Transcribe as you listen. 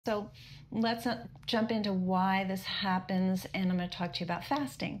So let's jump into why this happens, and I'm going to talk to you about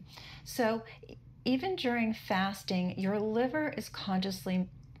fasting. So even during fasting, your liver is continuously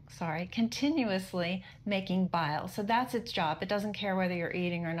making bile. So that's its job. It doesn't care whether you're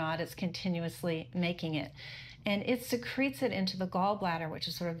eating or not, it's continuously making it. And it secretes it into the gallbladder, which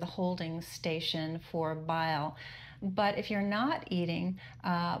is sort of the holding station for bile. But if you're not eating,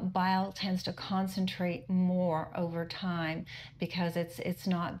 bile tends to concentrate more over time because it's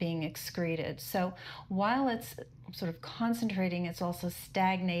not being excreted. So while it's sort of concentrating, it's also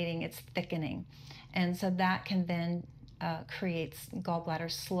stagnating, it's thickening. And so that can then creates gallbladder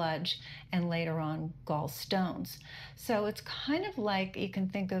sludge and later on gallstones. So it's kind of like you can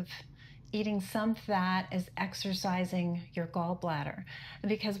think of eating some fat as exercising your gallbladder,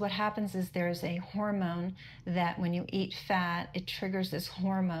 because what happens is there's a hormone that when you eat fat, it triggers this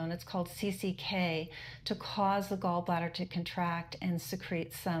hormone, it's called CCK, to cause the gallbladder to contract and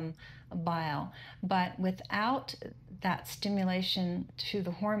secrete some bile. But without that stimulation to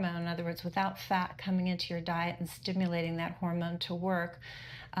the hormone, in other words, without fat coming into your diet and stimulating that hormone to work,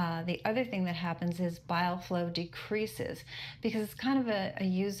 the other thing that happens is bile flow decreases, because it's kind of a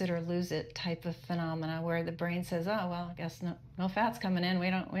use it or lose it type of phenomena where the brain says, oh, well, I guess no fat's coming in. We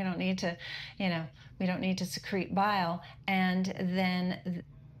don't need to, we don't need to secrete bile. And then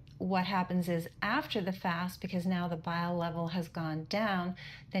what happens is after the fast, because now the bile level has gone down,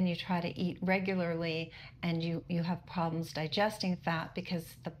 then you try to eat regularly and you have problems digesting fat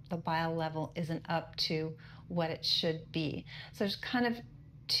because the bile level isn't up to what it should be. So there's kind of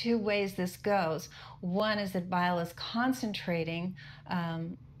two ways this goes. One is that bile is concentrating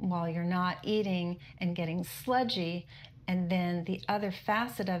while you're not eating and getting sludgy. And then the other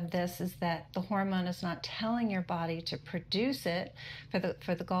facet of this is that the hormone is not telling your body to produce it for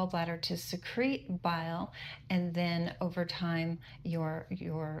the gallbladder to secrete bile, and then over time your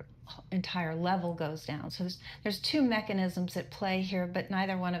entire level goes down. So there's two mechanisms at play here, but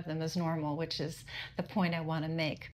neither one of them is normal, which is the point I want to make.